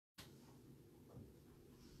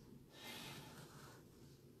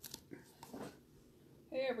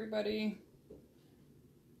everybody.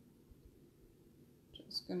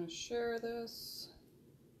 Just gonna share this.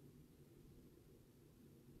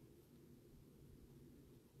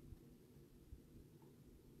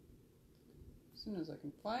 As soon as I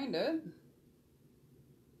can find it.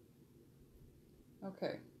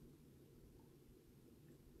 Okay.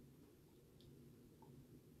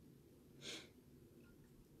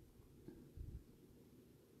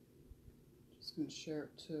 Just gonna share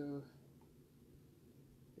it to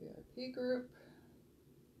VIP group.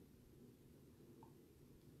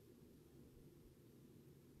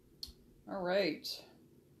 All right.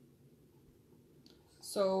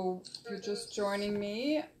 So if you're just joining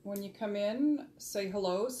me, when you come in, say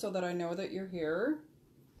hello so that I know that you're here.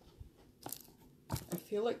 I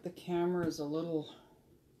feel like the camera is a little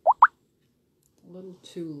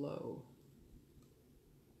too low.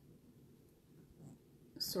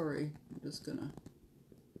 Sorry, I'm just gonna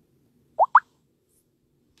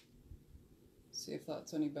see if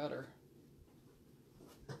that's any better.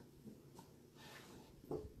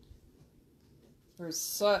 There's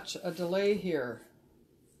such a delay here.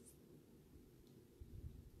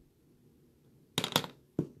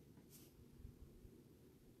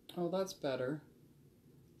 Oh, that's better.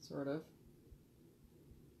 Sort of.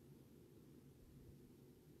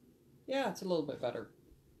 Yeah, it's a little bit better.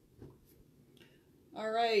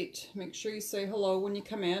 All right, make sure you say hello when you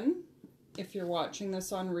come in. If you're watching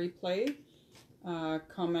this on replay,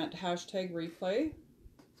 comment #replay.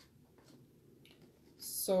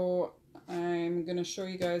 So I'm going to show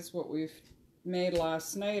you guys what we've made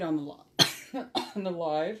last night on the, on the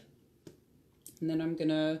live. And then I'm going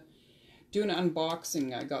to do an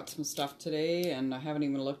unboxing. I got some stuff today and I haven't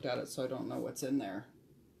even looked at it, so I don't know what's in there.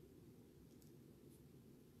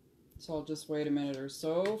 So I'll just wait a minute or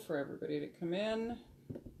so for everybody to come in.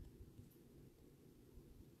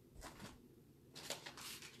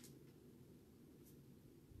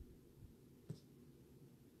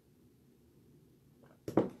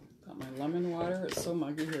 Got my lemon water. It's so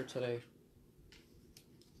muggy here today.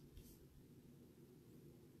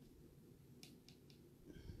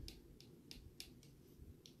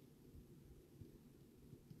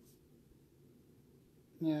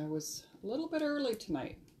 Yeah, it was a little bit early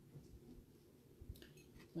tonight.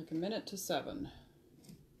 Like a minute to 7.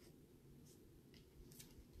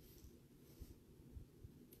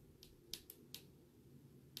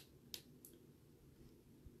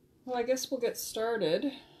 Well, I guess we'll get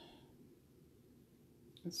started.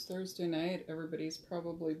 It's Thursday night. Everybody's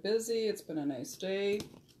probably busy. It's been a nice day.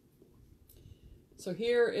 So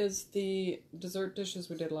here is the dessert dishes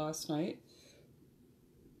we did last night.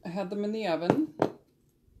 I had them in the oven.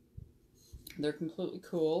 They're completely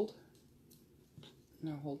cooled.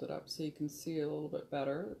 Now hold it up so you can see a little bit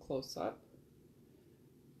better, the close up.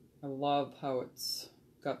 I love how it's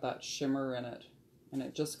got that shimmer in it, and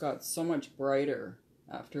it just got so much brighter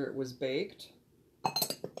after it was baked.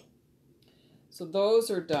 So those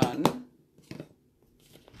are done.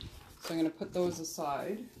 So I'm going to put those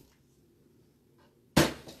aside.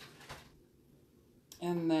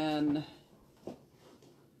 And then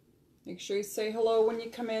make sure you say hello when you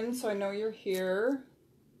come in so I know you're here.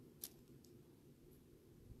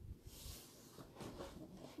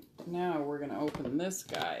 Now we're going to open this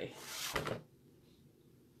guy.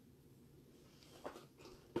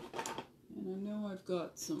 And I know I've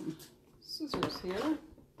got some scissors here,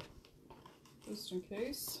 just in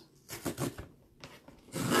case.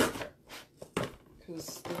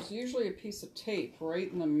 Because there's usually a piece of tape right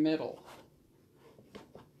in the middle.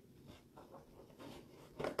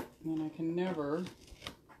 And I can never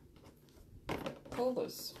pull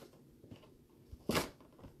this.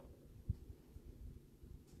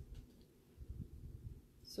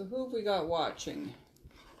 So who have we got watching?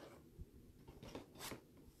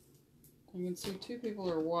 You can see 2 people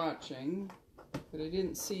are watching, but I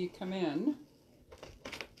didn't see you come in.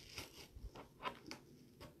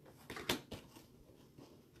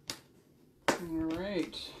 All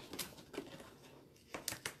right.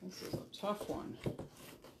 This is a tough one.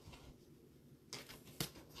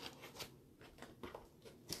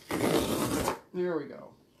 There we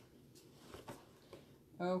go.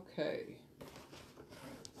 Okay.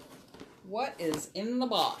 What is in the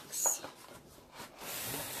box?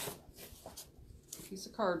 A piece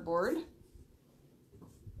of cardboard.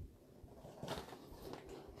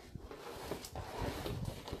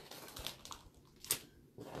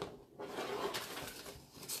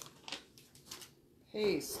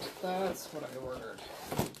 Paste, that's what I ordered.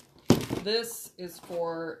 This is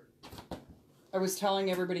for, I was telling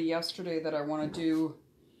everybody yesterday that I want to do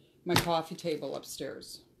my coffee table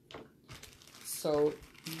upstairs. So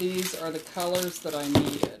these are the colors that I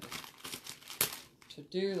needed to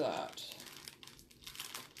do that.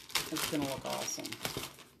 It's going to look awesome.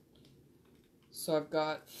 So I've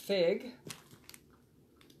got Fig.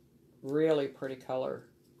 Really pretty color.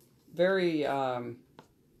 Very, it's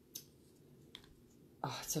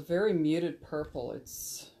a very muted purple.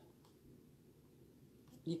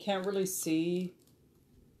 You can't really see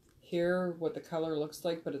here what the color looks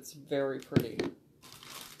like, but it's very pretty.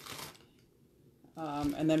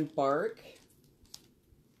 And then Bark,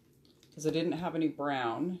 because I didn't have any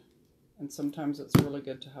brown, and sometimes it's really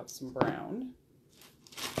good to have some brown.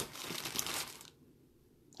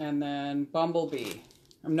 And then Bumblebee.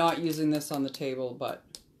 I'm not using this on the table, but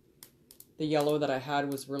the yellow that I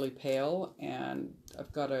had was really pale, and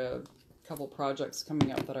I've got a couple projects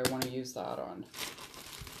coming up that I want to use that on.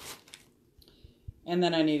 And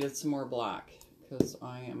then I needed some more black, because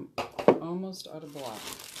I am almost out of black.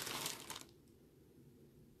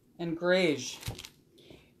 And Greige.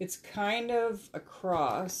 It's kind of a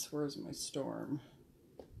cross. Where's my Storm?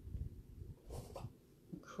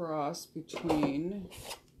 A cross between...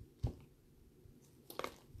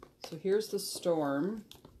 So here's the Storm,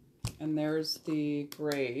 and there's the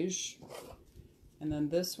Greige. And then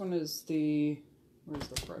this one is the... Where's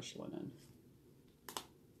the Fresh Linen?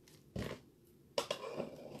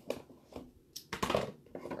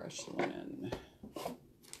 Fresh Linen.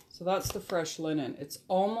 So that's the Fresh Linen. It's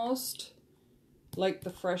almost like the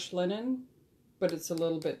Fresh Linen, but it's a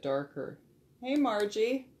little bit darker. Hey,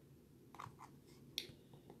 Margie.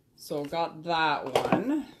 So got that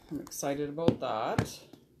one. I'm excited about that.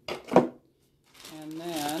 And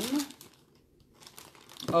then,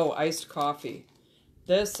 oh, iced coffee.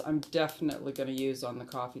 This I'm definitely going to use on the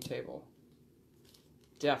coffee table.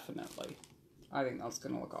 Definitely. I think that's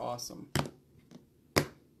going to look awesome.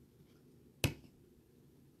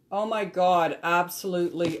 Oh my God,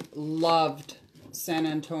 absolutely loved San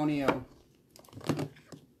Antonio.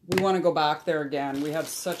 We want to go back there again. We had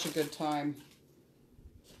such a good time.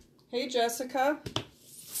 Hey, Jessica.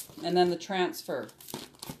 And then the transfer.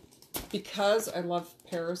 Because I love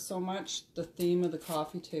Paris so much, the theme of the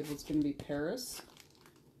coffee table is going to be Paris.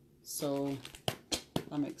 So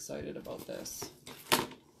I'm excited about this.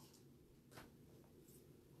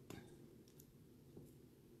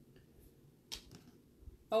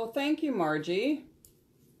 Oh, thank you, Margie.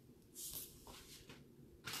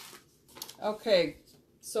 Okay,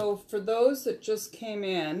 so for those that just came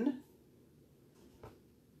in,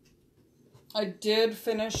 I did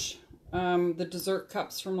finish the dessert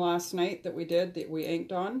cups from last night that we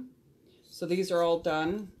inked on. So these are all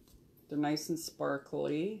done. They're nice and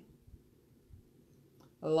sparkly.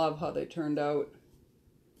 I love how they turned out.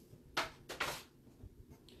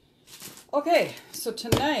 Okay, so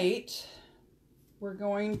tonight we're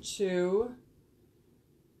going to,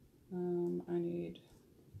 what do I need?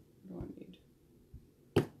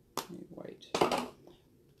 I need white.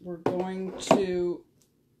 We're going to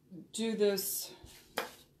do this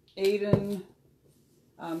Aiden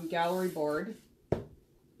gallery board.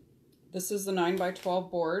 This is the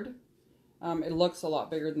 9x12 board. It looks a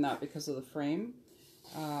lot bigger than that because of the frame.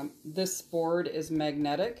 This board is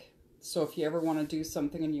magnetic, so if you ever want to do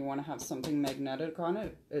something and you want to have something magnetic on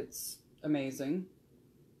it, it's amazing.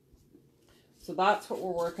 So that's what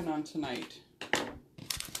we're working on tonight.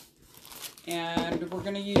 And we're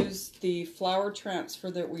going to use the flower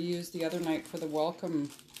transfer that we used the other night for the welcome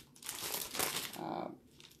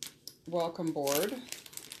board.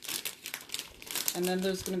 And then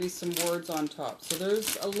there's going to be some words on top. So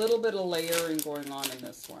there's a little bit of layering going on in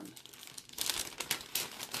this one.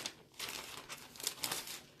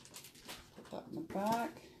 Put that in the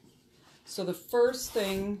back. So the first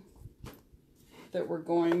thing that we're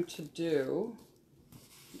going to do,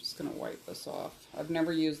 I'm just going to wipe this off. I've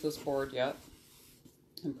never used this board yet.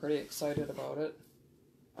 I'm pretty excited about it.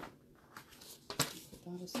 Put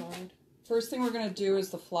that aside. First thing we're going to do is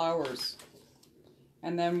the flowers.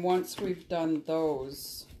 And then once we've done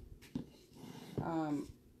those,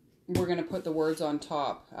 we're going to put the words on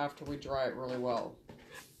top after we dry it really well.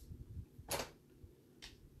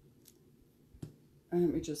 And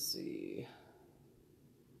let me just see.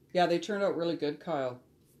 Yeah, they turned out really good, Kyle.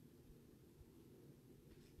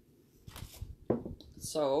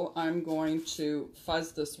 So I'm going to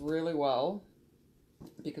fuzz this really well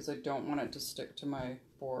because I don't want it to stick to my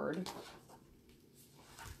board.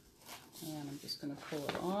 And I'm just going to pull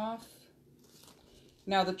it off.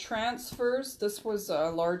 Now the transfers, this was a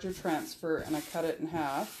larger transfer and I cut it in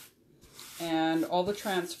half. And all the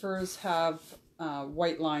transfers have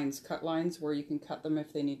white lines, cut lines, where you can cut them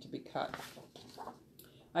if they need to be cut.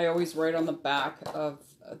 I always write on the back of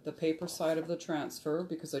the paper side of the transfer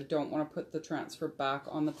because I don't want to put the transfer back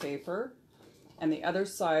on the paper. And the other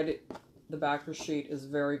side, the backer sheet is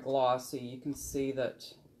very glossy. You can see that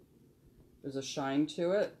there's a shine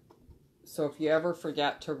to it. So if you ever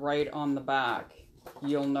forget to write on the back,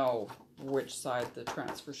 you'll know which side the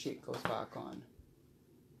transfer sheet goes back on.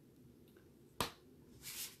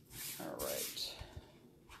 All right.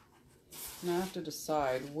 Now I have to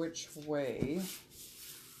decide which way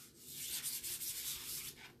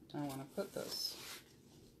I want to put this.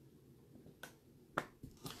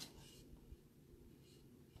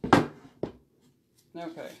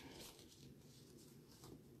 Okay.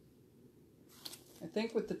 I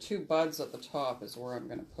think with the two buds at the top is where I'm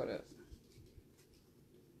going to put it.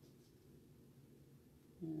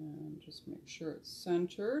 And just make sure it's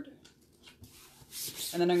centered.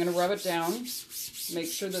 And then I'm going to rub it down, make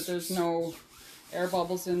sure that there's no air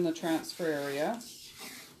bubbles in the transfer area,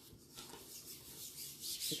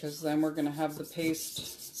 because then we're going to have the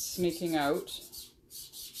paste sneaking out.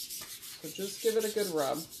 So just give it a good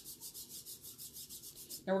rub.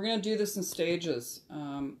 Now we're going to do this in stages.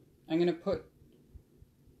 I'm going to put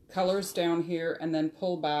colors down here and then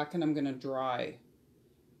pull back, and I'm going to dry.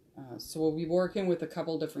 So we'll be working with a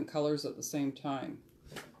couple different colors at the same time.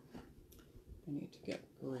 I need to get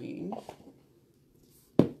green.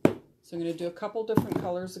 So I'm going to do a couple different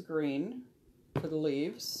colors of green for the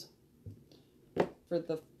leaves. For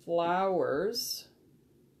the flowers,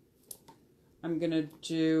 I'm going to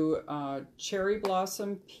do cherry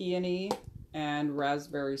blossom, peony, and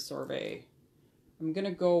raspberry sorbet. I'm going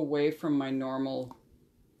to go away from my normal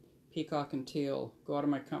peacock and teal, go out of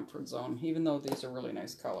my comfort zone, even though these are really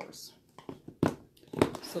nice colors.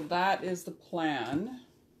 So that is the plan.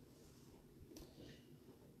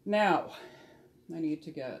 Now, I need to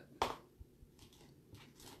get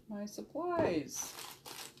my supplies.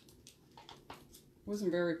 Wasn't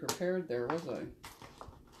very prepared there, was I?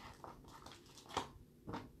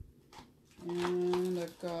 And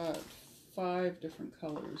I've got 5 different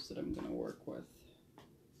colors that I'm going to work with.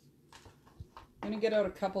 I'm going to get out a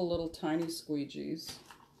couple little tiny squeegees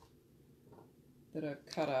that I've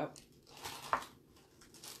cut up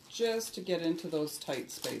just to get into those tight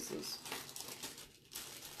spaces.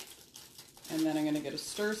 And then I'm going to get a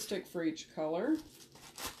stir stick for each color.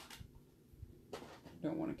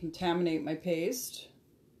 Don't want to contaminate my paste.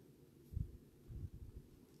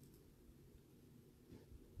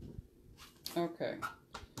 Okay,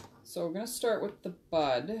 so we're going to start with the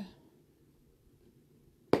bud.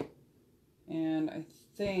 And I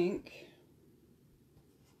think,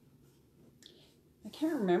 I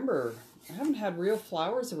can't remember. I haven't had real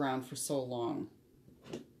flowers around for so long.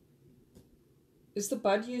 Is the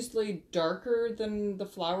bud usually darker than the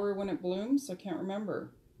flower when it blooms? I can't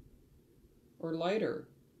remember. Or lighter?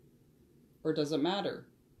 Or does it matter?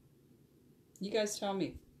 You guys tell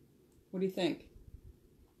me. What do you think?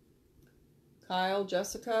 Kyle,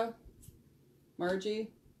 Jessica,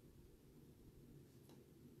 Margie?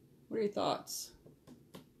 What are your thoughts?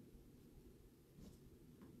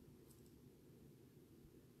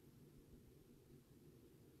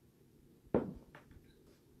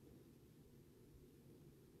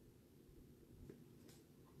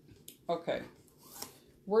 Okay,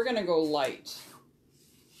 we're gonna go light.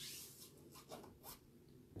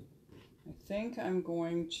 I think I'm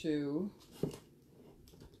gonna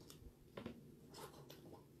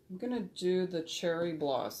do the cherry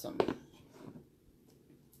blossom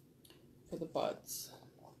for the buds.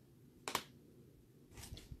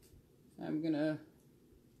 I'm gonna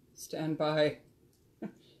stand by.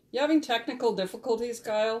 You having technical difficulties,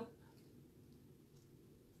 Kyle?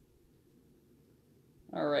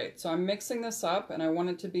 All right, so I'm mixing this up and I want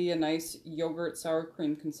it to be a nice yogurt sour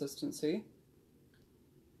cream consistency.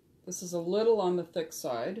 This is a little on the thick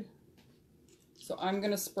side. So I'm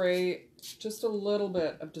gonna spray just a little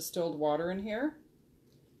bit of distilled water in here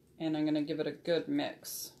and I'm gonna give it a good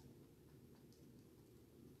mix.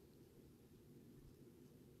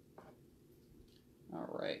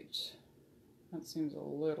 All right, that seems a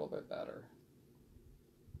little bit better.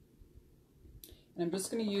 And I'm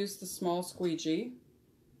just gonna use the small squeegee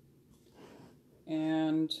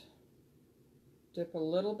and dip a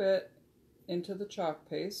little bit into the chalk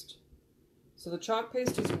paste. So the chalk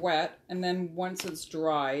paste is wet, and then once it's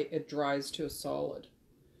dry, it dries to a solid.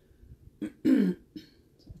 So I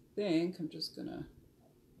think I'm just gonna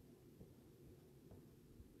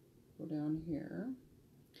go down here.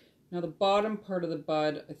 Now the bottom part of the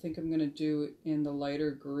bud, I think I'm gonna do in the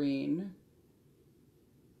lighter green,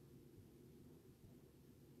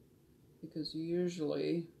 because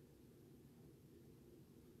usually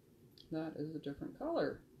That is a different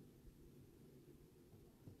color.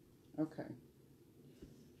 Okay.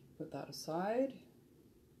 Put that aside.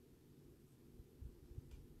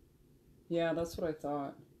 Yeah, that's what I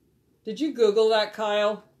thought. Did you Google that,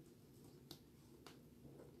 Kyle?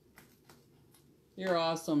 You're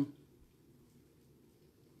awesome.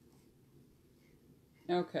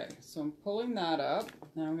 Okay, so I'm pulling that up.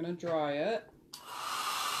 Now I'm going to dry it.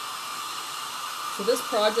 So this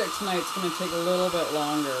project tonight's going to take a little bit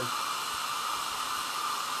longer.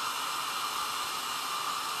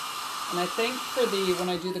 And I think for when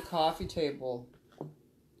I do the coffee table,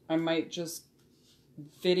 I might just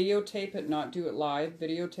videotape it, not do it live,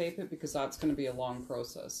 videotape it, because that's going to be a long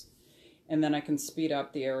process. And then I can speed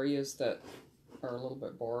up the areas that are a little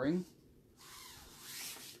bit boring.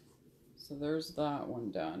 So there's that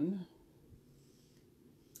one done.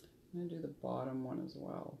 I'm going to do the bottom one as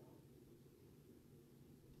well.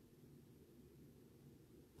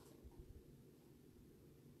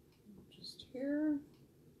 Just here.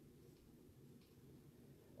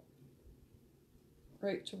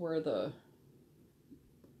 Right to where the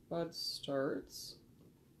bud starts.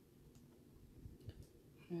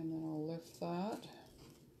 And then I'll lift that.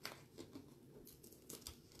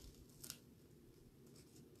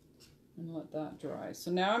 And let that dry. So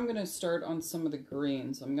now I'm going to start on some of the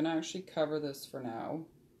greens. I'm going to actually cover this for now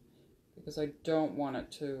because I don't want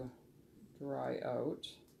it to dry out.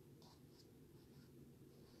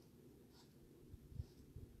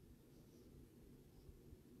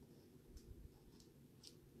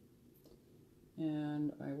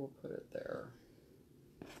 And I will put it there.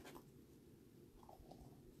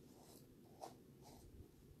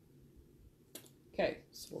 Okay,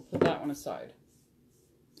 so we'll put that one aside.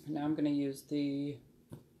 And now I'm going to use the,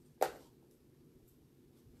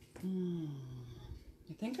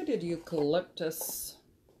 I think I did eucalyptus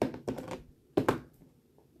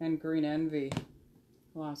and green envy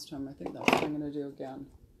last time. I think that's what I'm going to do again.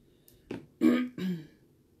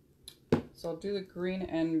 So I'll do the green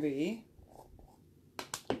envy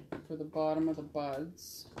for the bottom of the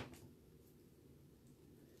buds.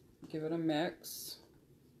 Give it a mix.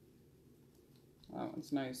 That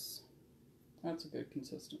one's nice. That's a good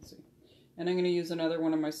consistency. And I'm going to use another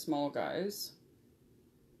one of my small guys.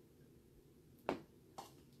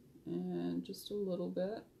 And just a little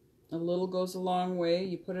bit. A little goes a long way.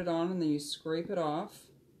 You put it on and then you scrape it off.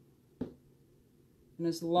 And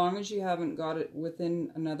as long as you haven't got it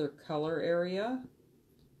within another color area,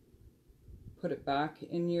 put it back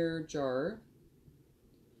in your jar.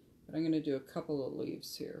 But I'm going to do a couple of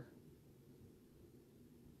leaves here.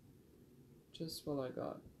 Just while I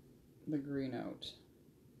got the green out.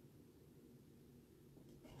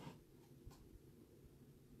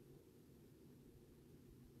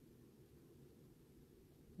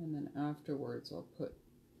 And then afterwards I'll put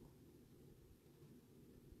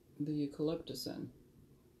the eucalyptus in.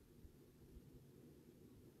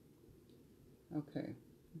 Okay,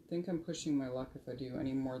 I think I'm pushing my luck if I do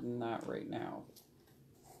any more than that right now.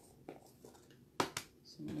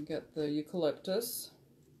 So I'm going to get the eucalyptus.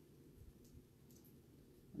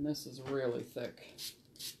 And this is really thick.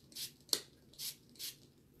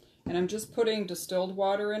 And I'm just putting distilled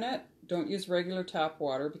water in it. Don't use regular tap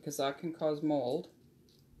water because that can cause mold.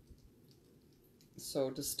 So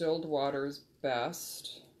distilled water is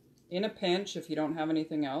best. In a pinch, if you don't have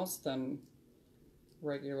anything else, then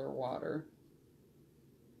regular water.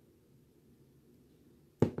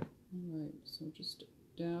 Alright, so just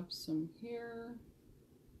dab some here.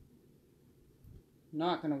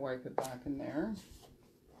 Not going to wipe it back in there.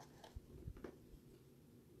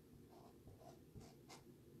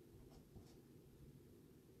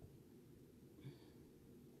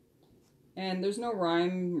 And there's no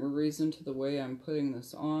rhyme or reason to the way I'm putting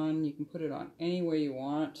this on. You can put it on any way you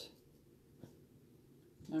want.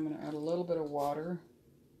 I'm going to add a little bit of water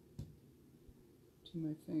to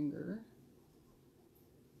my finger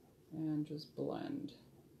and just blend.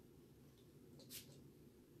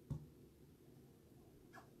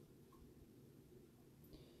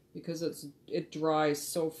 Because it dries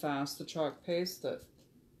so fast, the chalk paste, that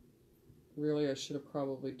really I should have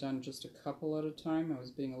probably done just a couple at a time. I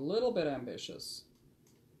was being a little bit ambitious.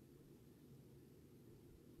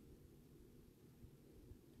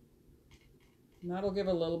 And that'll give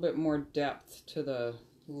a little bit more depth to the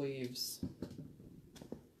leaves.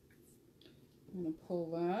 I'm going to pull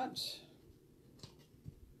that.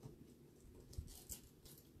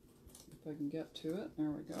 If I can get to it. There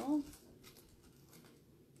we go.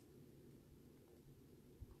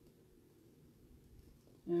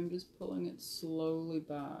 And I'm just pulling it slowly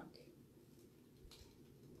back.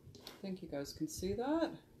 I think you guys can see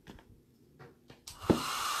that.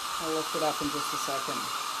 I'll lift it up in just a second.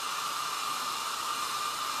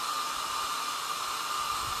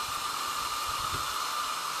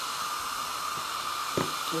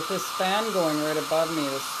 With this fan going right above me,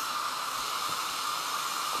 this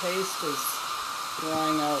paste is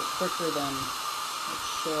drying out quicker than it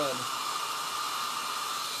should.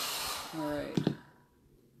 All right.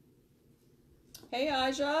 Hey,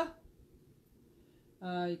 Aja.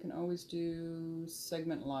 You can always do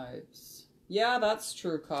segment lives. Yeah, that's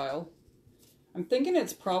true, Kyle. I'm thinking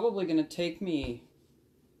it's probably going to take me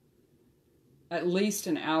at least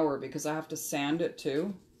an hour because I have to sand it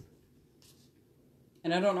too.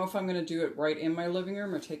 And I don't know if I'm going to do it right in my living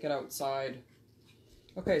room or take it outside.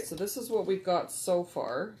 Okay, so this is what we've got so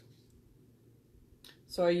far.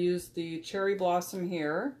 So I used the cherry blossom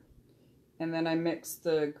here, and then I mixed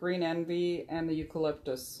the green envy and the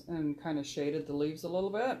eucalyptus and kind of shaded the leaves a little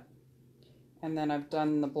bit. And then I've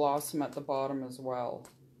done the blossom at the bottom as well.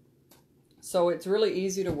 So it's really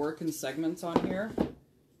easy to work in segments on here.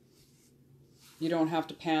 You don't have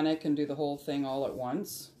to panic and do the whole thing all at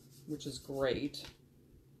once, which is great.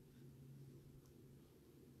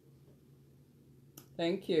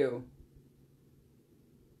 Thank you.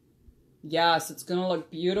 Yes, it's gonna look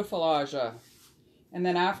beautiful, Aja. And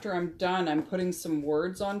then after I'm done, I'm putting some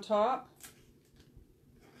words on top.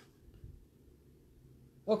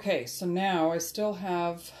 Okay, so now I still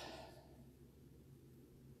have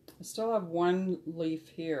one leaf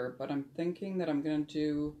here, but I'm thinking that I'm gonna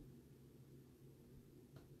do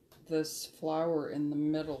this flower in the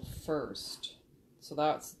middle first. So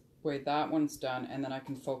that's the way that one's done, and then I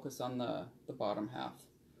can focus on the bottom half.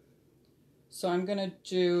 So I'm gonna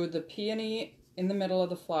do the peony in the middle of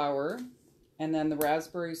the flower, and then the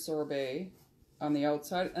raspberry sorbet on the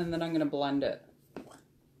outside, and then I'm gonna blend it.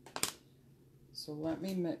 So let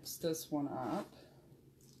me mix this one up.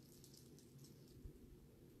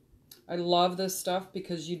 I love this stuff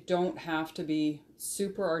because you don't have to be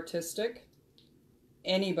super artistic.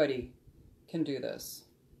 Anybody can do this.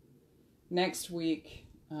 Next week,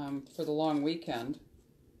 for the long weekend,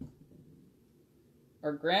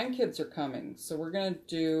 our grandkids are coming, so we're going to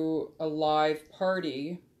do a live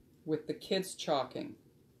party with the kids chalking.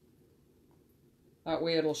 That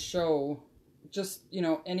way it'll show just, you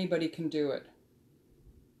know, anybody can do it.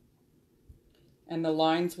 And the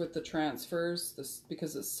lines with the transfers, this,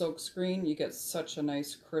 because it's silkscreen, you get such a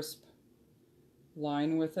nice crisp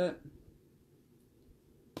line with it.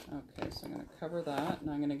 Okay, so I'm going to cover that, and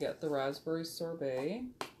I'm going to get the raspberry sorbet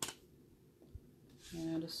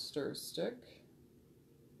and a stir stick.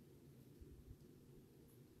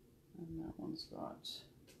 And that one's got,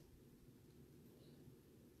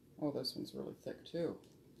 oh, this one's really thick too.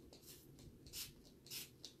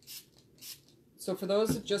 So for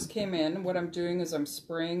those that just came in, what I'm doing is I'm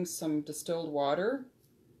spraying some distilled water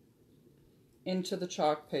into the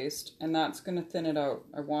chalk paste, and that's going to thin it out.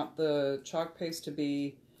 I want the chalk paste to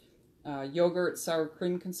be yogurt sour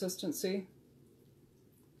cream consistency.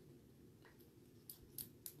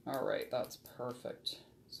 All right, that's perfect.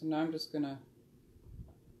 So now I'm just going to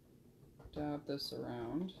dab this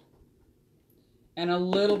around. And a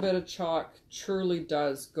little bit of chalk truly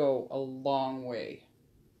does go a long way.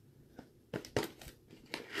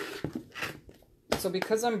 So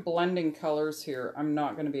because I'm blending colors here, I'm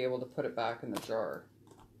not going to be able to put it back in the jar.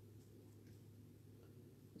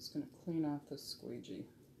 Just going to clean off this squeegee.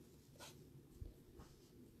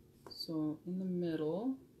 So in the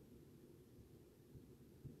middle,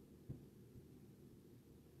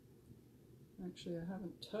 actually I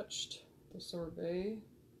haven't touched the sorbet,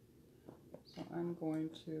 so I'm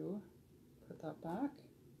going to put that back.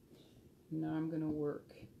 Now I'm going to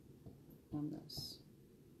work on this.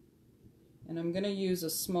 And I'm going to use a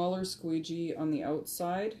smaller squeegee on the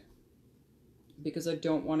outside because I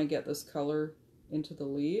don't want to get this color into the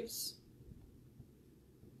leaves.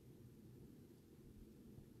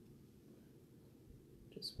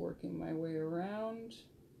 Just working my way around.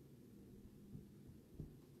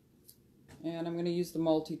 And I'm going to use the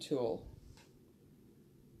multi-tool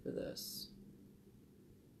for this.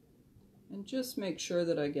 And just make sure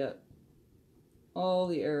that I get all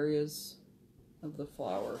the areas of the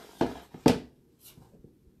flower.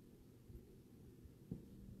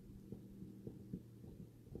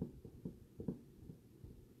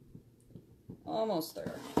 Almost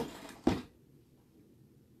there.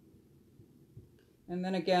 And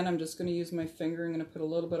then again, I'm just going to use my finger. I'm going to put a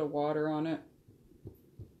little bit of water on it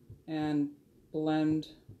and blend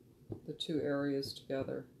the two areas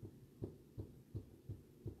together.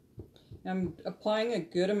 I'm applying a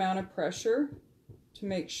good amount of pressure to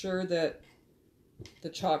make sure that the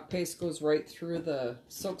chalk paste goes right through the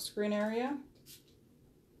silkscreen area.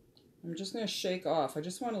 I'm just going to shake off. I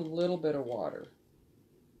just want a little bit of water.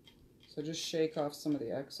 So just shake off some of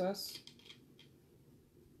the excess.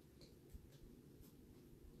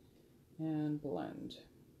 And blend.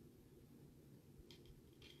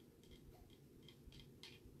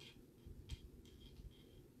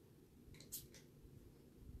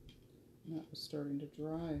 That was starting to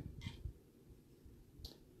dry.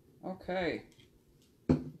 Okay,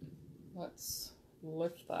 let's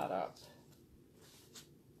lift that up.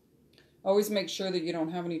 Always make sure that you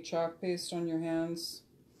don't have any chalk paste on your hands,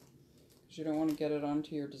 because you don't want to get it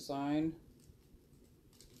onto your design.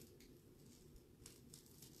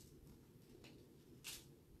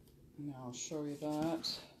 Now I'll show you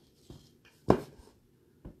that.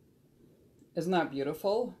 Isn't that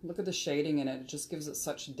beautiful? Look at the shading in it. It just gives it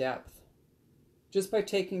such depth. Just by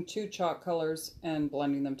taking two chalk colors and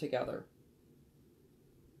blending them together.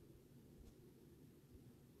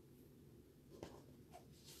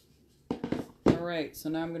 All right, so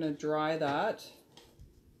now I'm going to dry that.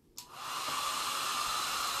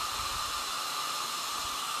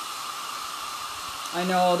 I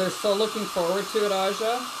know, they're so looking forward to it,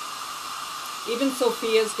 Aja. Even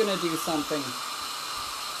Sophia's going to do something.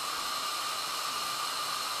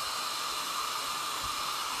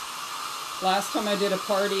 Last time I did a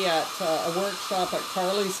party at a workshop at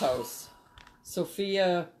Carly's house,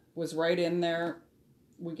 Sophia was right in there.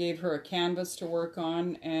 We gave her a canvas to work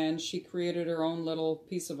on, and she created her own little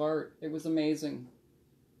piece of art. It was amazing.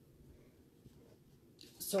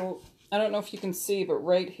 So, I don't know if you can see, but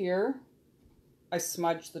right here, I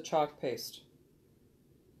smudged the chalk paste.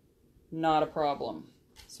 Not a problem.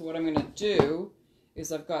 So what I'm going to do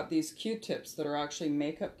is I've got these Q-tips that are actually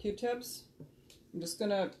makeup Q-tips. I'm just going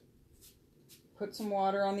to put some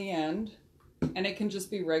water on the end, and it can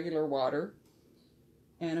just be regular water.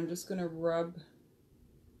 And I'm just going to rub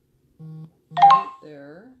right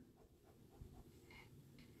there.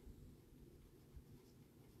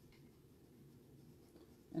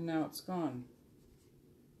 And now it's gone.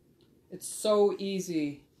 It's so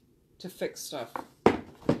easy to fix stuff.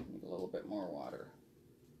 Need a little bit more water.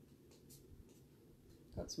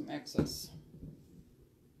 Got some excess.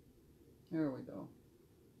 There we go.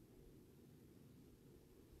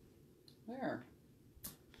 There.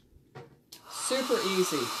 Super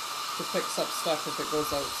easy to fix up stuff if it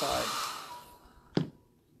goes outside.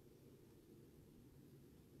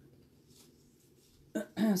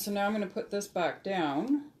 So now I'm going to put this back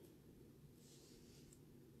down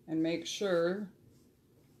and make sure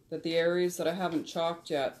that the areas that I haven't chalked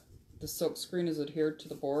yet, the silk screen is adhered to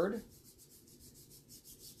the board.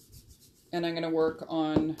 And I'm going to work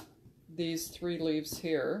on these 3 leaves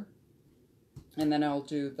here, and then I'll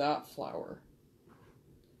do that flower.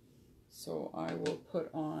 So I will put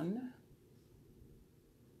on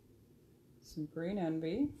some Green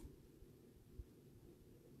Envy.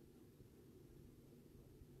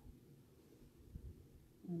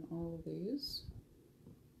 On all of these.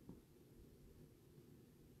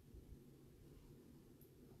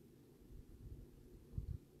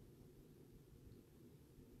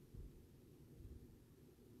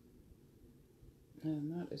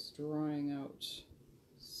 And that is drying out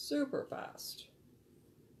super fast.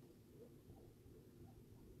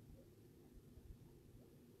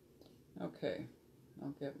 Okay,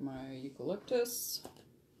 I'll get my eucalyptus.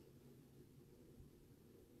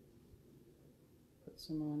 Put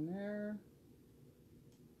some on there.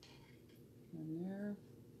 And there.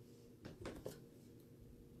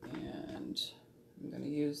 And I'm going to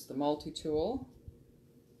use the multi-tool.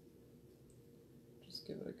 Just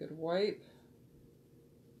give it a good wipe.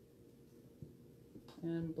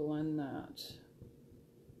 And blend that.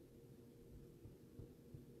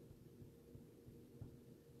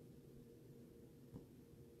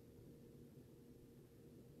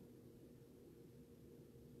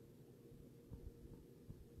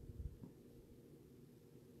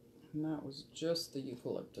 And that was just the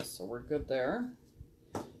eucalyptus, so we're good there.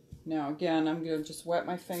 Now again, I'm going to just wet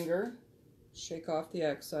my finger, shake off the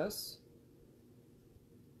excess,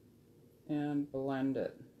 and blend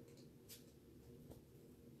it.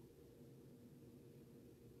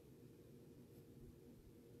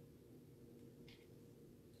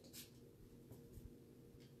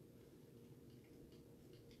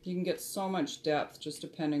 You can get so much depth just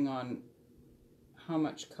depending on how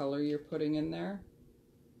much color you're putting in there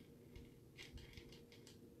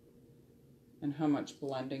and how much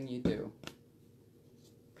blending you do.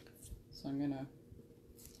 So I'm going to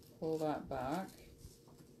pull that back.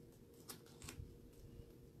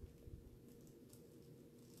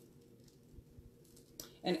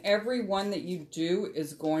 And every one that you do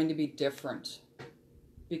is going to be different.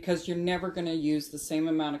 because you're never going to use the same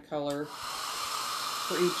amount of color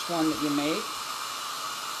for each one that you make.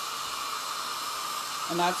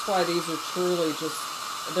 And that's why these are truly just,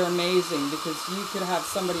 they're amazing, because you could have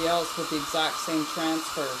somebody else with the exact same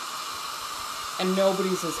transfer and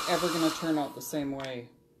nobody's is ever going to turn out the same way.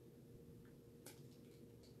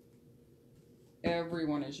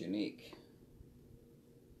 Everyone is unique.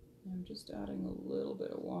 I'm just adding a little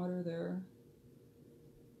bit of water there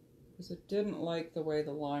because I didn't like the way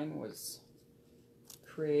the line was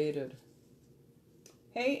created.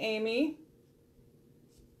 Hey, Amy.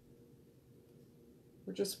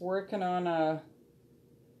 We're just working on a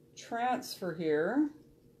transfer here.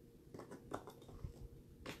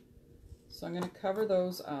 So I'm going to cover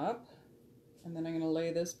those up, and then I'm going to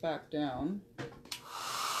lay this back down.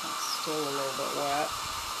 It's still a little bit wet.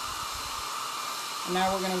 And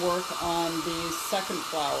now we're going to work on the second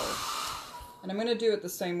flower. And I'm going to do it the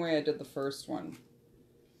same way I did the first one.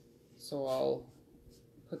 So I'll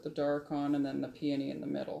put the dark on and then the peony in the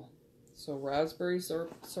middle. So raspberry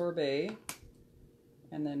sorbet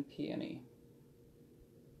and then peony.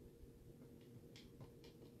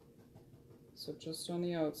 So just on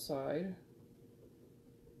the outside.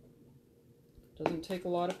 Doesn't take a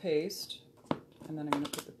lot of paste. And then I'm going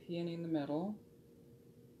to put the peony in the middle.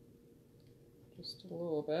 Just a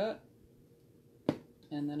little bit.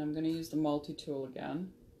 And then I'm going to use the multi-tool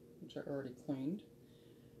again, which I already cleaned.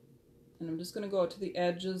 And I'm just going to go to the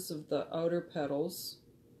edges of the outer petals.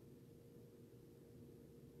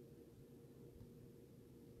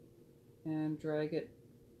 And drag it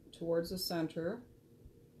towards the center.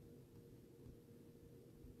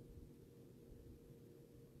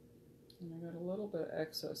 And I got a little bit of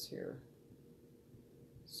excess here.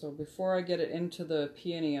 So before I get it into the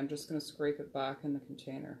peony, I'm just going to scrape it back in the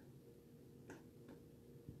container.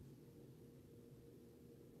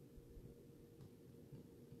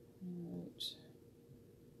 Right.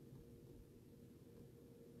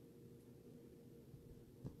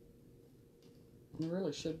 I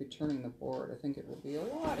really should be turning the board. I think it will be a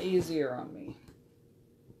lot easier on me.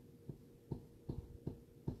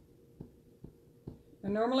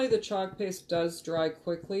 And normally the chalk paste does dry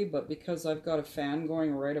quickly, but because I've got a fan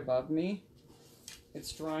going right above me,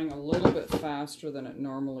 it's drying a little bit faster than it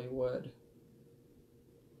normally would.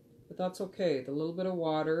 But that's okay. The little bit of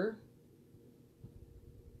water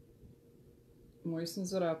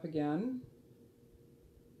moistens it up again.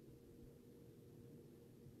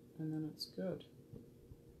 And then it's good.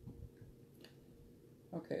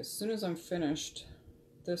 Okay, as soon as I'm finished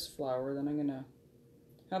this flower, then I'm going to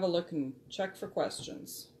have a look and check for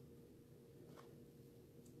questions.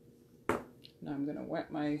 Now I'm going to wet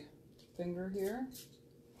my finger here.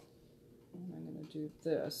 And I'm going to do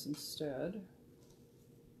this instead.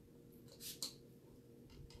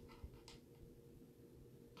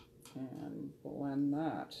 And blend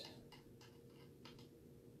that.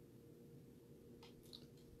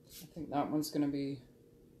 I think that one's going to be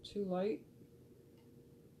too light.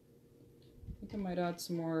 I think I might add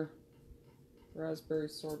some more raspberry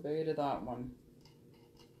sorbet to that one.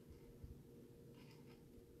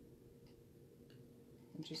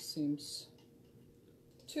 It just seems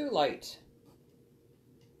too light.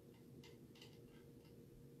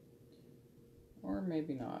 Or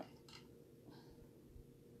maybe not.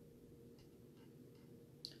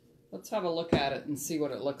 Let's have a look at it and see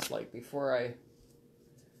what it looks like before I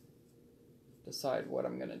decide what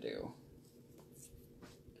I'm going to do.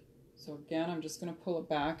 So again, I'm just going to pull it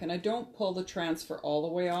back, and I don't pull the transfer all the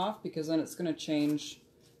way off because then it's going to change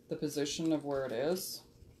the position of where it is.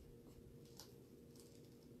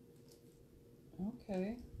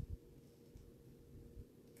 Okay.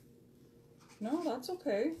 No, that's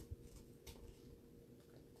okay.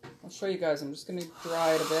 I'll show you guys. I'm just going to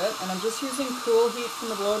dry it a bit, and I'm just using cool heat from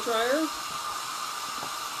the blow dryer.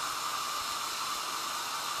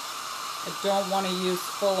 I don't want to use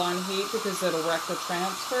full-on heat because it'll wreck the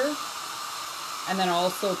transfer. And then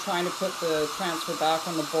also trying to put the transfer back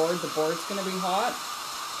on the board's going to be hot.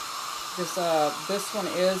 Because this one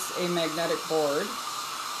is a magnetic board.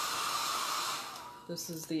 This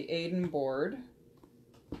is the Aiden board.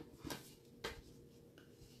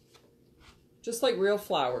 Just like real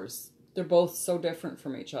flowers, they're both so different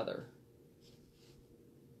from each other.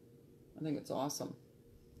 I think it's awesome.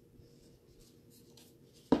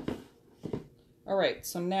 All right,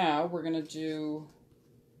 so now we're going to do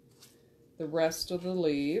the rest of the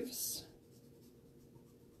leaves.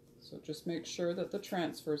 So just make sure that the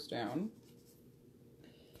transfer's down.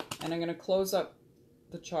 And I'm going to close up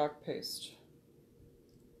the chalk paste.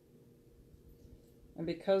 And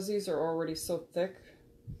because these are already so thick,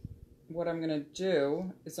 what I'm going to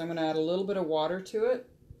do is I'm going to add a little bit of water to it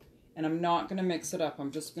And I'm not going to mix it up. I'm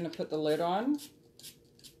just going to put the lid on.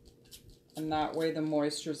 And that way the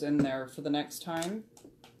moisture's in there for the next time.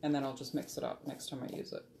 And then I'll just mix it up next time I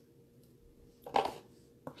use it.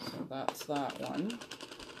 So that's that one.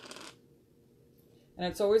 And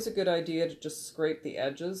it's always a good idea to just scrape the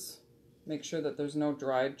edges. Make sure that there's no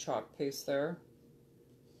dried chalk paste there.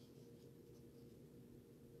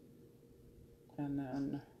 And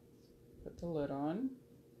then put the lid on.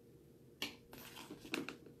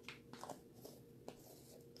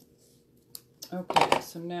 Okay,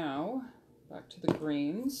 so now back to the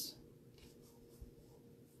greens.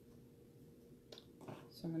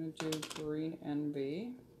 So I'm going to do Green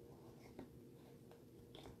Envy.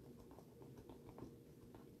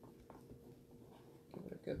 Give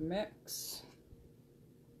it a good mix.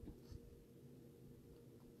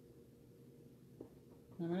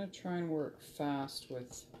 I'm going to try and work fast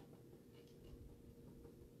with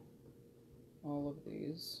all of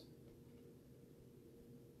these.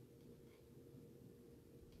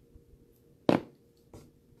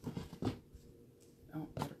 Oh,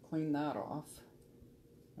 gotta clean that off.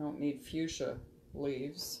 I don't need fuchsia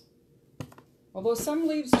leaves. Although some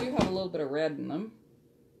leaves do have a little bit of red in them.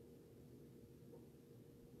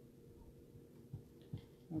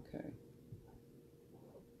 Okay.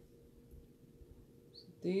 So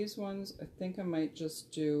these ones, I think I might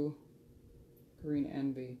just do Green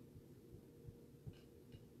Envy.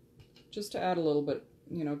 Just to add a little bit,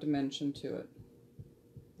 you know, dimension to it.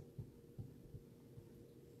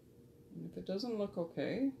 And if it doesn't look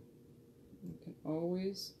okay, you can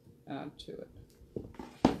always add to it.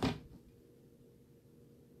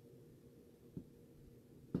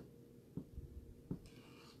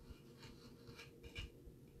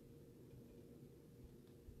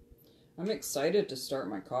 I'm excited to start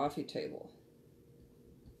my coffee table.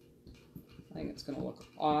 I think it's going to look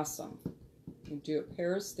awesome. I'm going to do it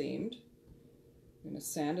Paris themed. I'm going to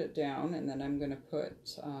sand it down, and then I'm going to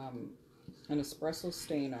put an espresso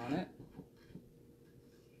stain on it.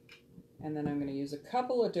 And then I'm going to use a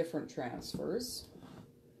couple of different transfers.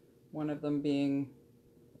 One of them being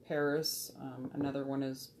Paris, another one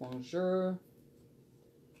is Bonjour,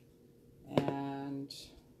 and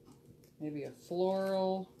maybe a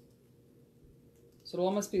floral. So it'll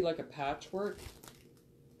almost be like a patchwork.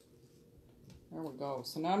 There we go.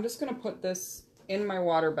 So now I'm just going to put this in my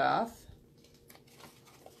water bath.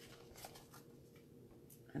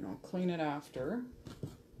 And I'll clean it after.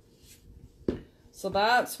 So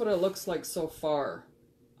that's what it looks like so far.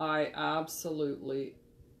 I absolutely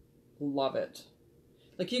love it.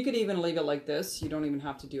 Like, you could even leave it like this. You don't even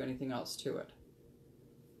have to do anything else to it.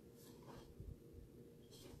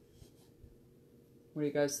 What do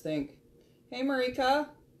you guys think? Hey, Marika.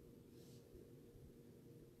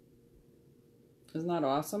 Isn't that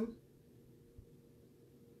awesome?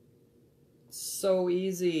 So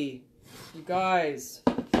easy. You guys,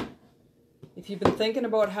 if you've been thinking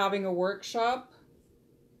about having a workshop,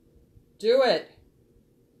 do it.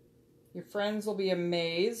 Your friends will be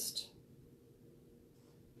amazed.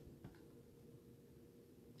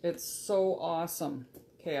 It's so awesome.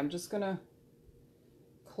 Okay, I'm just gonna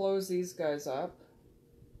close these guys up.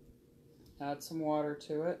 Add some water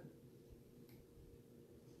to it.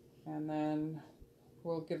 And then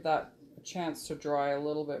we'll give that a chance to dry a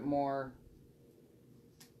little bit more,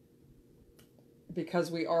 because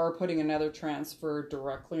we are putting another transfer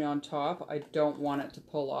directly on top. I don't want it to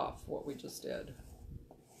pull off what we just did.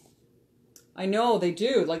 I know they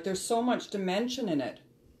do. Like, there's so much dimension in it.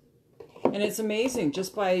 And it's amazing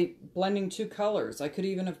just by blending two colors. I could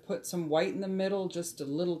even have put some white in the middle, just a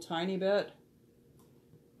little tiny bit.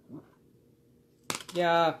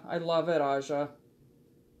 Yeah, I love it, Aja.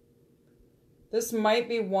 This might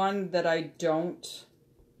be one that I don't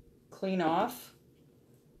clean off.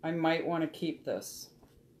 I might want to keep this.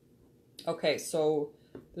 Okay, so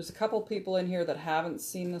there's a couple people in here that haven't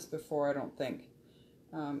seen this before, I don't think.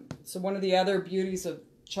 So one of the other beauties of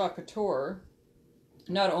Chalk Couture,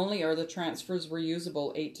 not only are the transfers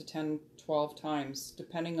reusable 8 to 10, 12 times,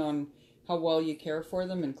 depending on how well you care for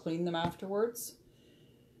them and clean them afterwards,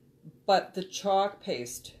 but the chalk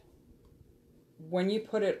paste, when you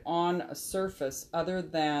put it on a surface other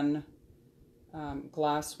than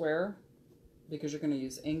glassware, because you're going to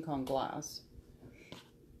use ink on glass,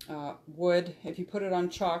 wood, if you put it on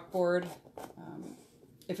chalkboard,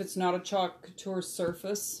 if it's not a Chalk Couture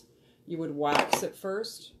surface, you would wax it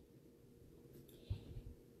first.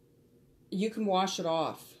 You can wash it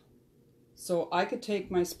off. So I could take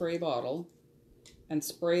my spray bottle and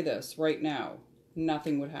spray this right now.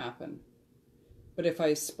 Nothing would happen. But if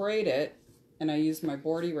I sprayed it and I used my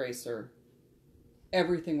board eraser,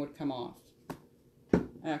 everything would come off.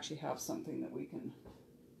 I actually have something that we can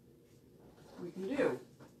do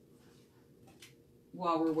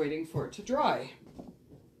while we're waiting for it to dry.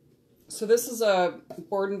 So this is a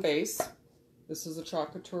board and base. This is a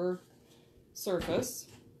Chocolate Tour surface,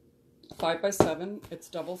 5x7. It's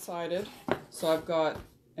double-sided, so I've got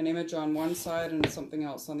an image on one side and something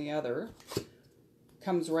else on the other.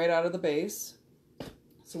 Comes right out of the base.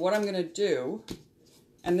 So what I'm going to do,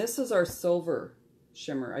 and this is our silver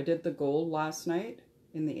shimmer. I did the gold last night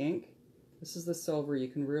in the ink. This is the silver. You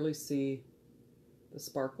can really see the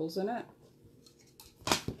sparkles in it.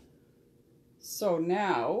 So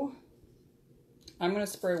now I'm going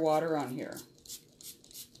to spray water on here.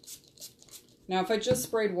 Now if I just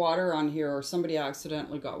sprayed water on here, or somebody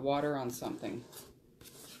accidentally got water on something,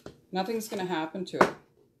 nothing's going to happen to it.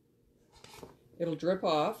 It'll drip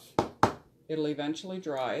off. It'll eventually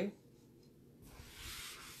dry.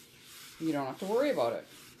 You don't have to worry about it.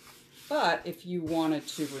 But if you wanted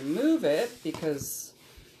to remove it because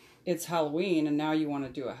it's Halloween and now you want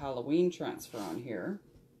to do a Halloween transfer on here,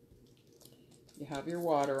 you have your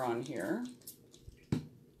water on here.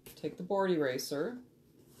 Take the board eraser,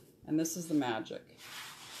 and this is the magic.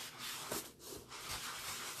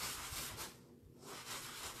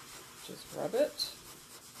 Just rub it.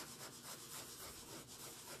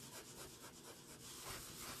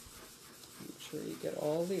 Make sure you get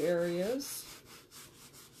all the areas.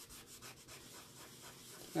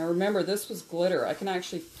 Now remember, this was glitter. I can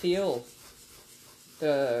actually feel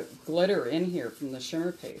the glitter in here from the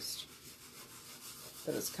shimmer paste.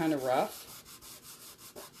 But it's kind of rough.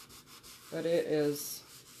 But it is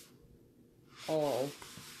all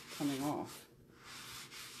coming off.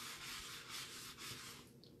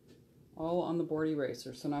 All on the board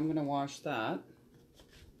eraser. So now I'm going to wash that.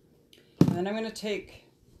 And then I'm going to take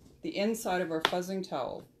the inside of our fuzzing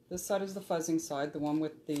towel. This side is the fuzzing side, the one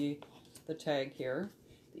with the tag here.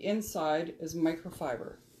 The inside is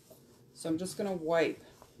microfiber. So I'm just going to wipe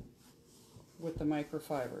with the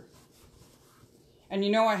microfiber. And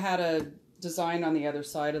you know I had a design on the other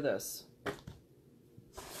side of this.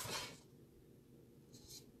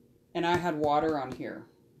 And I had water on here.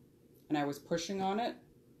 And I was pushing on it.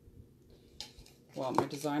 Well, my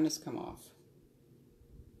design has come off.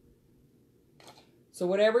 So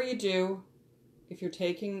whatever you do, if you're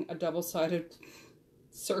taking a double-sided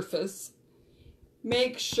surface,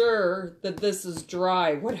 make sure that this is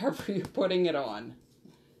dry, whatever you're putting it on.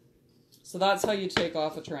 So that's how you take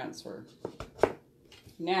off a transfer.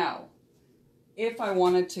 Now, if I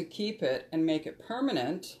wanted to keep it and make it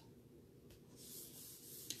permanent,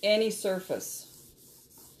 any surface,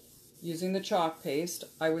 using the chalk paste,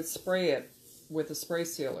 I would spray it with a spray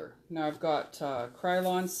sealer. Now I've got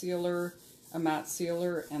Krylon sealer, a matte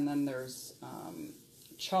sealer, and then there's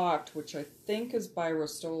Chalked, which I think is by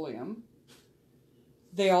Rust-Oleum.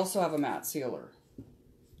 They also have a matte sealer.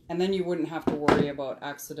 And then you wouldn't have to worry about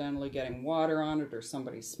accidentally getting water on it or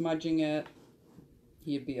somebody smudging it.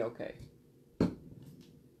 You'd be okay.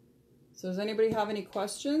 So does anybody have any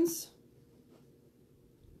questions?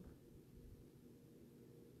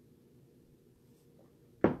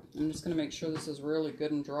 I'm just going to make sure this is really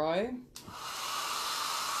good and dry.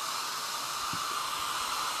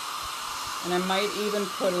 And I might even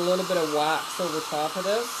put a little bit of wax over top of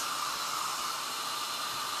this.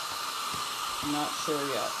 I'm not sure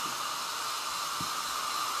yet.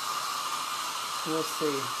 We'll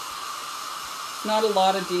see. Not a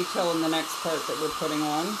lot of detail in the next part that we're putting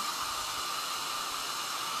on.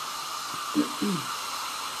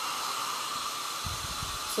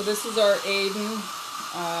 So this is our Aiden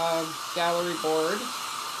gallery board,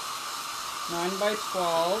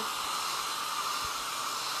 9x12.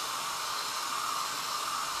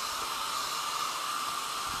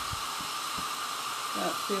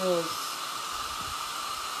 That feels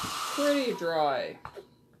pretty dry,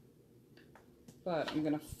 but I'm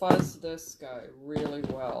going to fuzz this guy really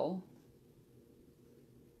well.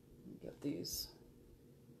 Get these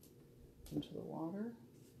into the water.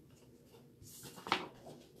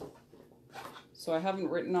 So I haven't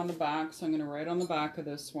written on the back, so I'm going to write on the back of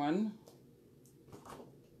this one.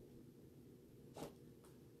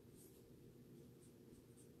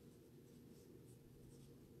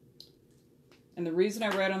 And the reason I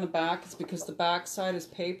write on the back is because the back side is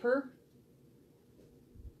paper.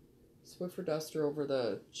 Swiffer duster over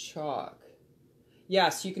the chalk.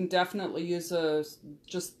 Yes, you can definitely use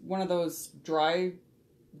just one of those dry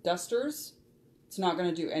dusters. It's not going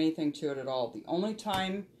to do anything to it at all. The only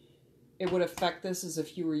time it would affect this is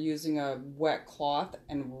if you were using a wet cloth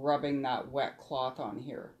and rubbing that wet cloth on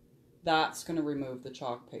here. That's going to remove the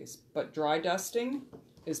chalk paste. But dry dusting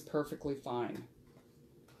is perfectly fine.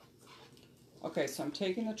 Okay, so I'm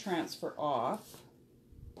taking the transfer off.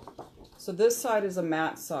 So this side is a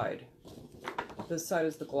matte side. This side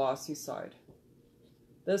is the glossy side.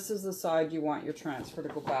 This is the side you want your transfer to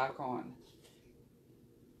go back on.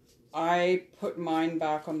 I put mine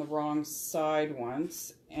back on the wrong side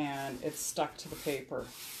once and it stuck to the paper.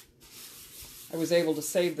 I was able to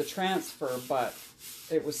save the transfer, but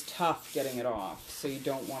it was tough getting it off, so you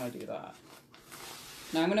don't want to do that.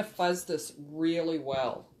 Now I'm going to fuzz this really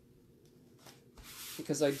well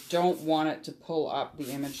because I don't want it to pull up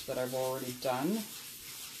the image that I've already done.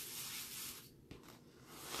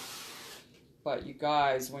 But you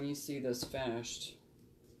guys, when you see this finished,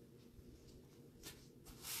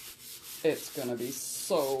 it's going to be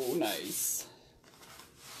so nice.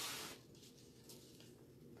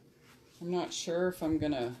 I'm not sure if I'm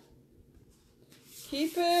going to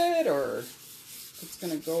keep it or if it's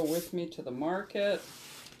going to go with me to the market.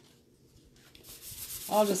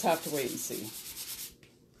 I'll just have to wait and see.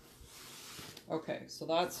 Okay, so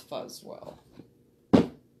that's fuzzed well.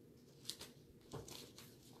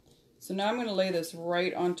 So now I'm going to lay this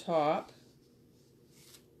right on top,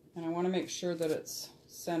 and I want to make sure that it's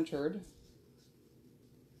centered,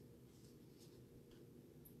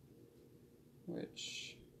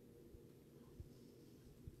 which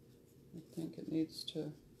I think it needs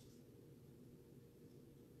to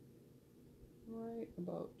right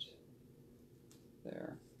about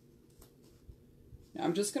there. Now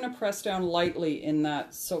I'm just going to press down lightly in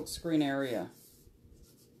that silkscreen area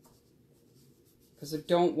because I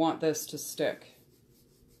don't want this to stick.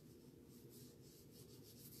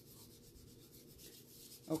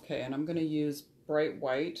 Okay, and I'm going to use bright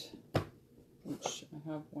white, which I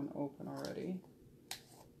have one open already.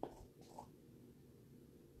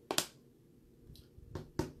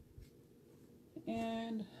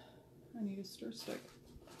 And I need a stir stick.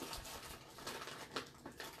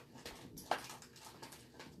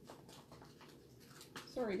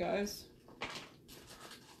 Sorry guys, I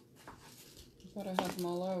thought I had them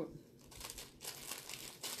all out.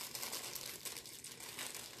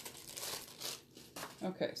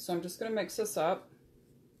 Okay, so I'm just going to mix this up.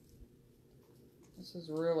 This is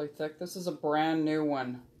really thick. This is a brand new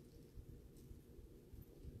one.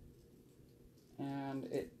 And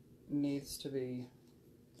it needs to be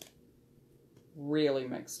really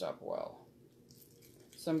mixed up well.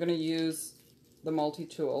 So I'm going to use the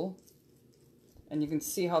multi-tool. And you can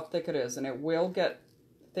see how thick it is. And it will get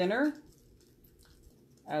thinner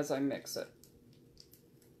as I mix it.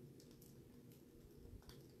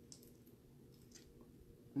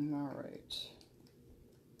 All right.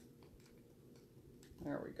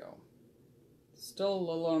 There we go. Still a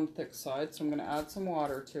little on the thick side, so I'm going to add some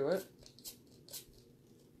water to it.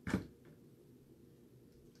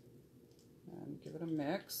 And give it a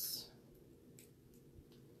mix.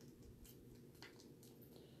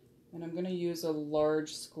 And I'm going to use a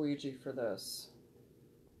large squeegee for this,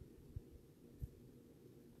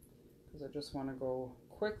 because I just want to go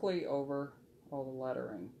quickly over all the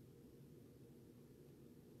lettering.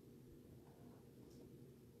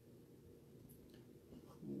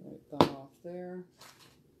 Wipe that off there.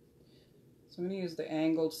 So I'm going to use the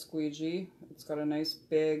angled squeegee. It's got a nice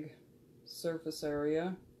big surface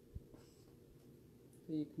area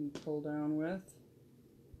that you can pull down with.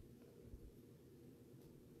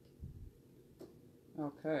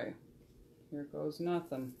 Okay, here goes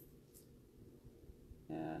nothing.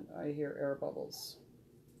 And I hear air bubbles.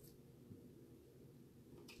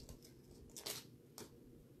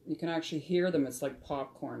 You can actually hear them, it's like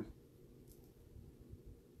popcorn.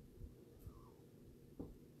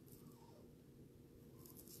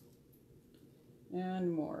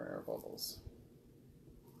 And more air bubbles.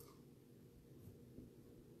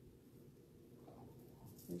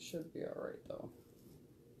 We should be all right though.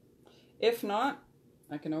 If not,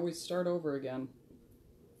 I can always start over again,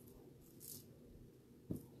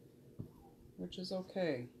 which is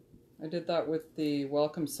okay. I did that with the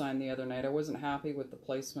welcome sign the other night. I wasn't happy with the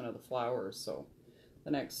placement of the flowers, so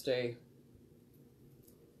the next day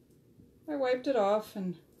I wiped it off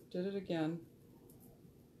and did it again.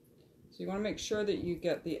 So you want to make sure that you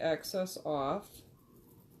get the excess off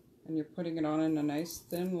and you're putting it on in a nice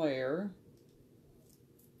thin layer.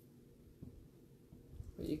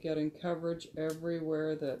 But you're getting coverage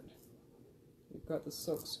everywhere that you've got the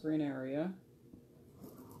silk screen area.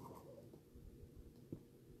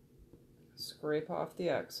 Scrape off the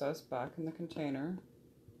excess back in the container.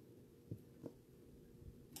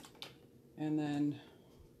 And then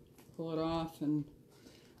pull it off and,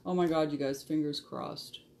 oh my God, you guys, fingers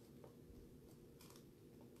crossed.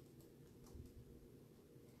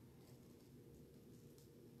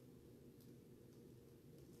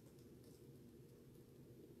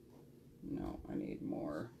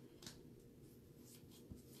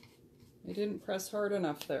 I didn't press hard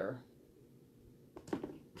enough there.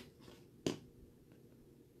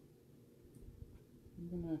 I'm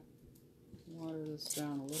gonna water this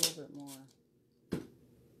down a little bit more.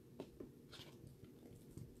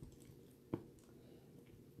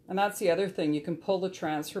 And that's the other thing. You can pull the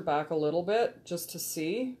transfer back a little bit just to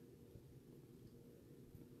see,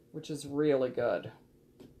 which is really good,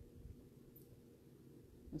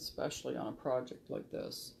 especially on a project like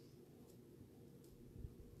this.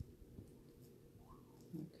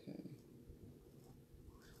 Okay.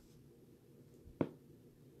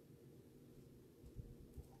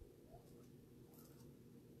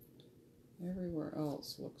 Everywhere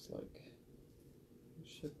else looks like it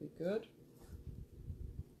should be good.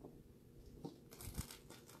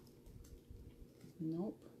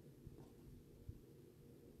 Nope.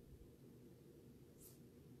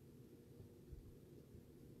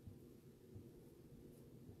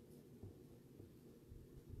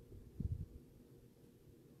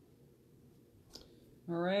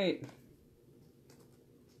 All right.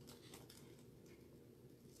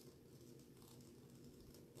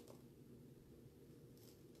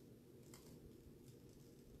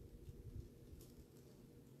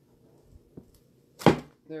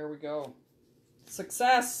 There we go.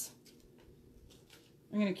 Success!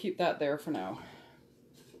 I'm going to keep that there for now.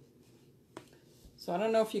 So I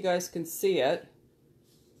don't know if you guys can see it,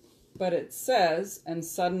 but it says, "And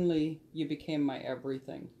suddenly you became my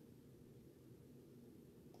everything."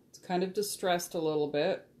 It's kind of distressed a little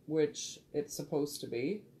bit, which it's supposed to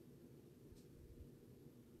be,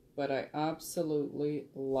 but I absolutely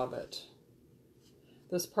love it.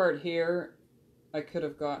 This part here, I could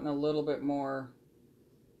have gotten a little bit more,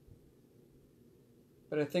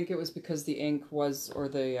 but I think it was because the ink was, or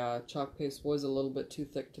the chalk paste was a little bit too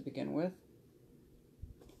thick to begin with.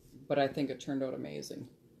 But I think it turned out amazing.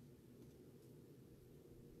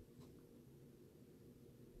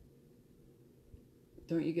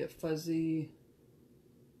 Don't you get fuzzy?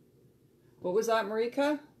 What was that,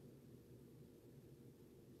 Marika?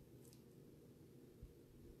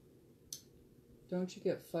 Don't you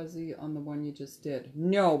get fuzzy on the one you just did?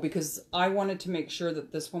 No, because I wanted to make sure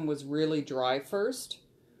that this one was really dry first.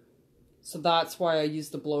 So that's why I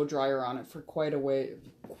used the blow dryer on it for quite a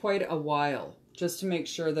while, just to make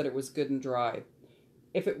sure that it was good and dry.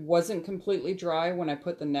 If it wasn't completely dry when I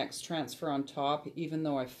put the next transfer on top, even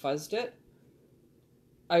though I fuzzed it,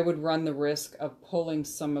 I would run the risk of pulling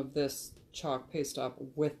some of this chalk paste up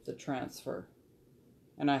with the transfer.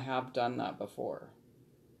 And I have done that before.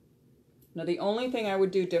 Now the only thing I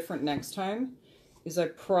would do different next time is I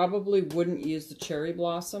probably wouldn't use the cherry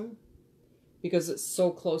blossom because it's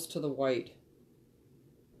so close to the white.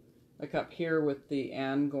 Like up here with the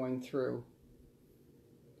Anne going through.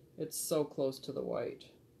 It's so close to the white.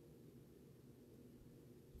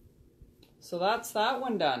 So that's that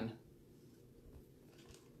one done.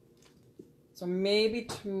 So maybe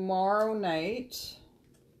tomorrow night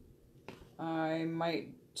I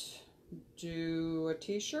might do a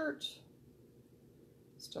t-shirt.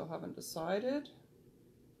 Still haven't decided.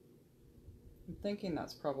 I'm thinking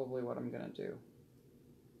that's probably what I'm gonna do.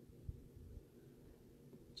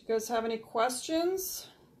 Do you guys have any questions?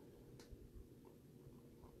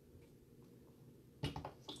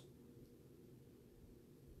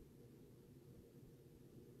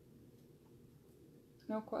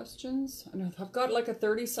 No questions? I know I've got like a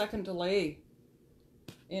 30-second delay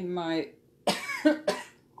in my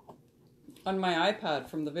on my iPad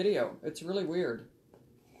from the video. It's really weird.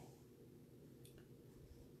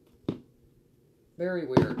 Very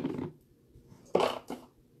weird.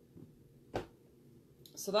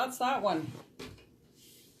 So that's that one.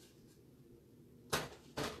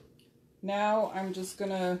 Now I'm just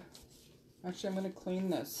gonna, actually I'm gonna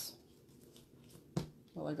clean this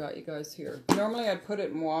while I got you guys here. Normally I'd put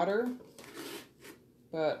it in water,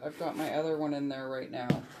 but I've got my other one in there right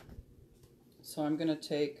now. So I'm gonna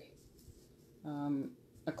take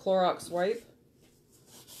a Clorox wipe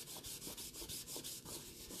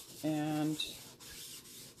and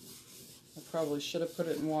I probably should have put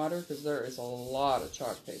it in water because there is a lot of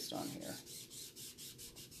chalk paste on here.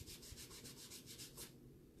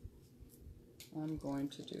 I'm going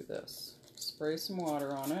to do this. Spray some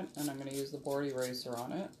water on it, and I'm going to use the board eraser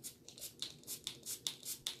on it.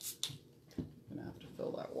 I'm going to have to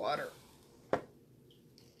fill that water.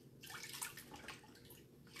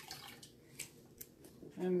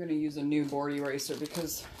 I'm going to use a new board eraser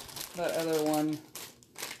because that other one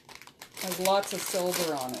has lots of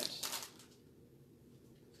silver on it.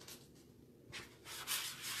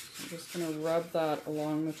 I'm just going to rub that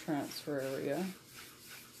along the transfer area.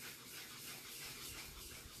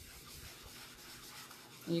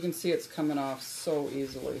 And you can see it's coming off so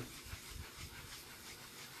easily.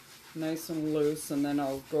 Nice and loose, and then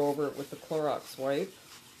I'll go over it with the Clorox wipe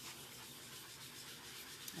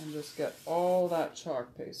and just get all that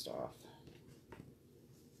chalk paste off.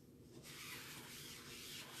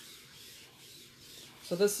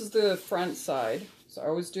 So this is the front side. So I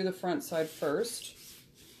always do the front side first.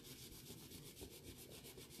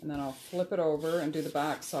 And then I'll flip it over and do the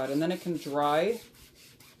back side. And then it can dry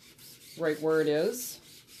right where it is,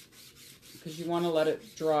 because you want to let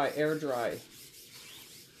it dry, air dry.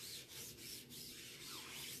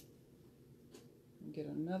 Get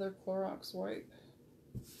another Clorox wipe.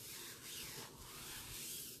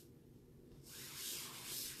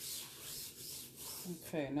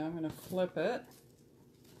 Okay, now I'm going to flip it.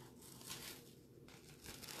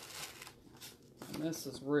 And this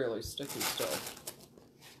is really sticky still.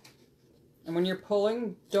 And when you're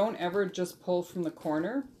pulling, don't ever just pull from the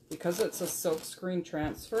corner. Because it's a silkscreen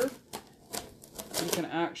transfer, you can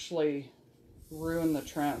actually ruin the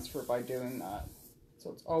transfer by doing that.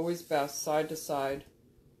 So it's always best side to side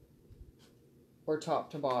or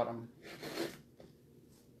top to bottom.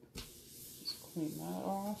 Just clean that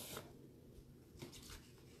off.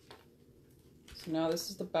 So now this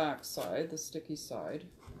is the back side, the sticky side.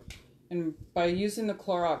 And by using the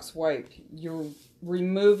Clorox wipe, you're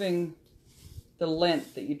removing the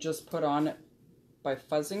lint that you just put on it by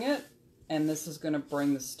fuzzing it, and this is going to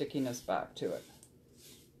bring the stickiness back to it.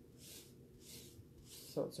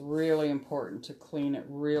 So it's really important to clean it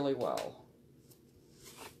really well.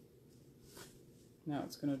 Now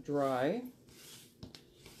it's going to dry,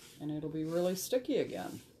 and it'll be really sticky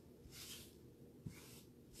again.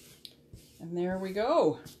 And there we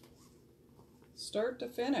go. Start to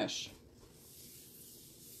finish.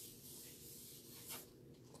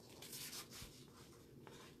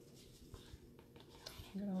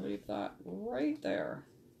 I'm going to leave that right there.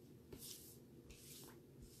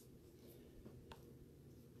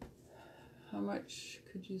 How much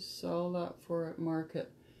could you sell that for at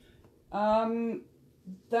market?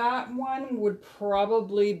 That one would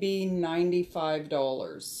probably be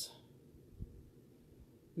 $95.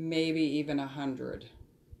 Maybe even $100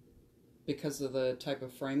 because of the type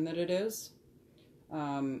of frame that it is.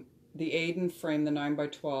 The Aiden frame, the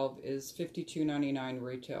 9x12, is $52.99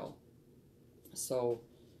 retail. So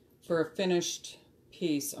for a finished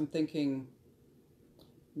piece, I'm thinking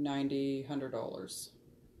 $90, $100.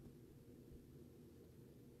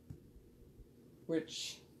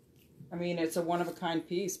 Which, I mean, it's a one-of-a-kind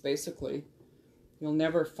piece, basically. You'll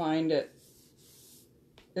never find it.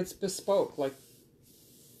 It's bespoke. Like,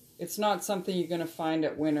 it's not something you're going to find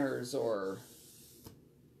at Winners or...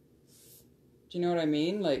 Do you know what I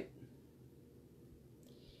mean? Like,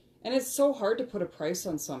 and it's so hard to put a price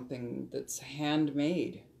on something that's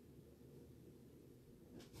handmade.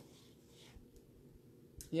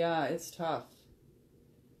 Yeah, it's tough.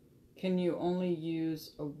 Can you only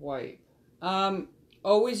use a wipe?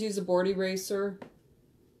 Always use a board eraser.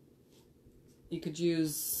 You could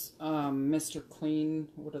use Mr. Clean.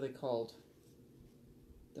 What are they called?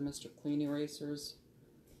 The Mr. Clean erasers.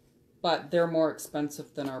 But they're more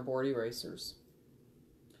expensive than our board erasers.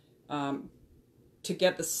 To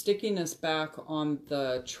get the stickiness back on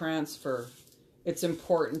the transfer, it's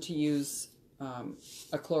important to use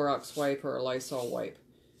a Clorox wipe or a Lysol wipe,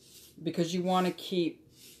 because you want to keep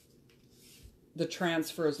the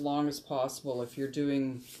transfer as long as possible. If you're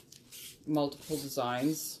doing multiple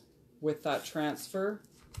designs with that transfer,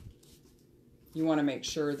 you want to make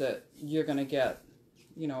sure that you're going to get,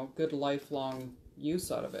 you know, good lifelong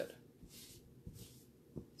use out of it.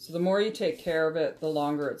 So the more you take care of it, the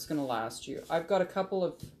longer it's going to last you. I've got a couple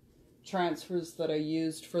of transfers that I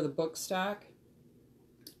used for the book stack,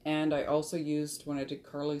 and I also used when I did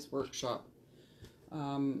Carly's workshop.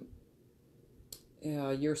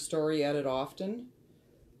 Your Story Edit Often.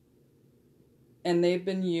 And they've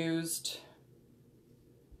been used,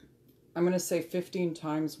 I'm going to say 15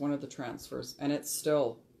 times one of the transfers, and it's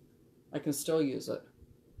still, I can still use it.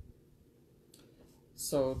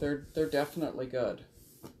 So they're definitely good.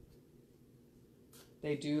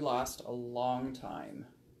 They do last a long time.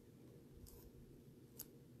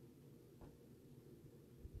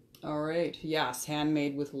 All right, yes,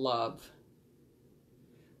 handmade with love.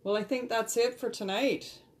 Well, I think that's it for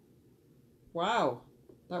tonight. Wow,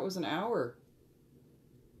 that was an hour.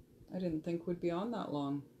 I didn't think we'd be on that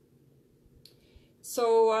long.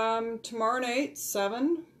 So tomorrow night,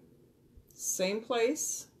 7, same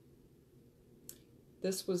place.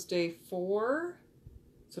 This was day 4,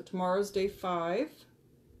 so tomorrow's day 5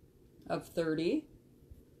 of 30.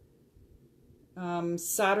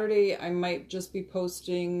 Saturday, I might just be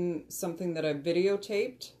posting something that I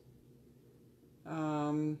videotaped.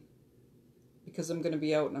 Because I'm going to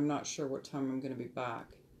be out and I'm not sure what time I'm going to be back.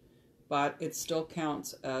 But it still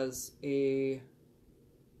counts as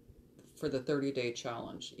for the 30-day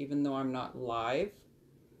challenge. Even though I'm not live,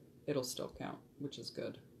 it'll still count, which is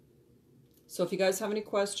good. So if you guys have any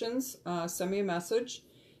questions, send me a message.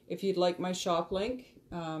 If you'd like my shop link,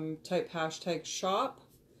 type #shop.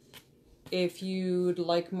 If you'd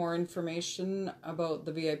like more information about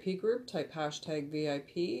the VIP group, type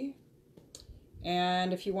 #VIP.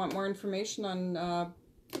 And if you want more information on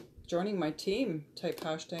joining my team, type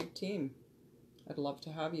 #team. I'd love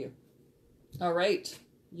to have you. All right.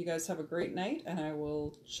 You guys have a great night, and I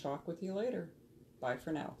will talk with you later. Bye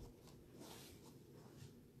for now.